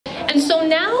And so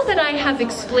now that I have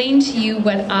explained to you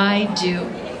what I do,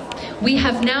 we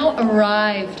have now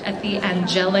arrived at the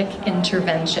angelic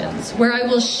interventions, where I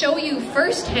will show you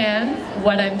firsthand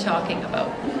what I'm talking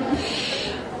about.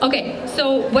 Okay,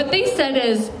 so what they said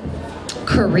is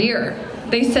career.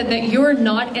 They said that you're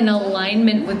not in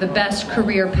alignment with the best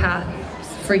career path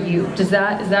for you. Is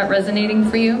that resonating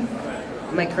for you?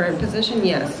 My current position,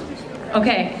 yes.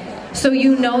 Okay, so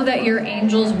you know that your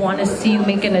angels want to see you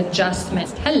make an adjustment.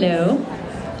 Hello.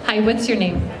 Hi, what's your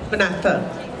name? Vanessa.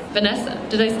 Vanessa.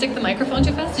 Did I stick the microphone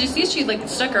too fast? Did you see she like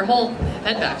stuck her whole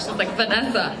head back? She was like,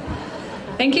 Vanessa.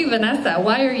 Thank you, Vanessa.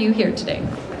 Why are you here today?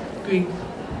 Grief.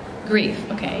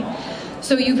 Grief, okay.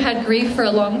 So you've had grief for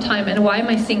a long time, and why am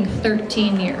I seeing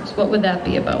 13 years? What would that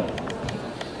be about?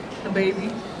 A baby.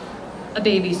 A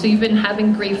baby. So you've been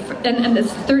having grief, and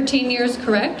it's 13 years,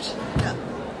 correct? Yeah.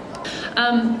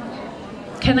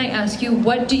 Can I ask you,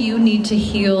 what do you need to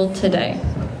heal today?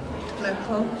 Let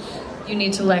go. You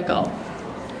need to let go.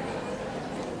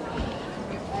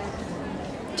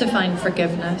 To find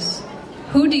forgiveness.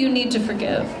 Who do you need to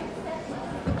forgive?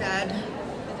 Dad.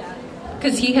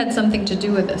 Because he had something to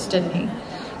do with this, didn't he?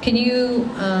 Can you...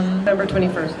 November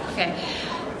 21st. Okay.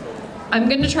 I'm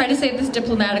going to try to say this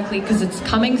diplomatically because it's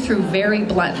coming through very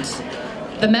blunt.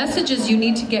 The message is you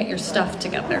need to get your stuff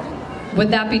together.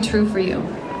 Would that be true for you?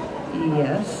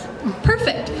 Yes.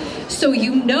 Perfect. So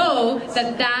you know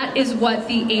that that is what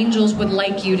the angels would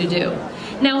like you to do.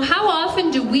 Now, how often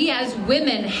do we as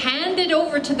women hand it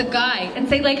over to the guy and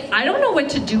say, like, I don't know what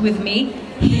to do with me?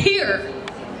 Here.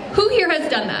 Who here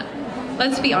has done that?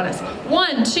 Let's be honest.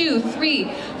 1, 2,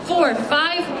 3, 4,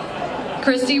 5.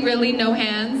 Christy, really? No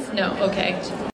hands? No, okay.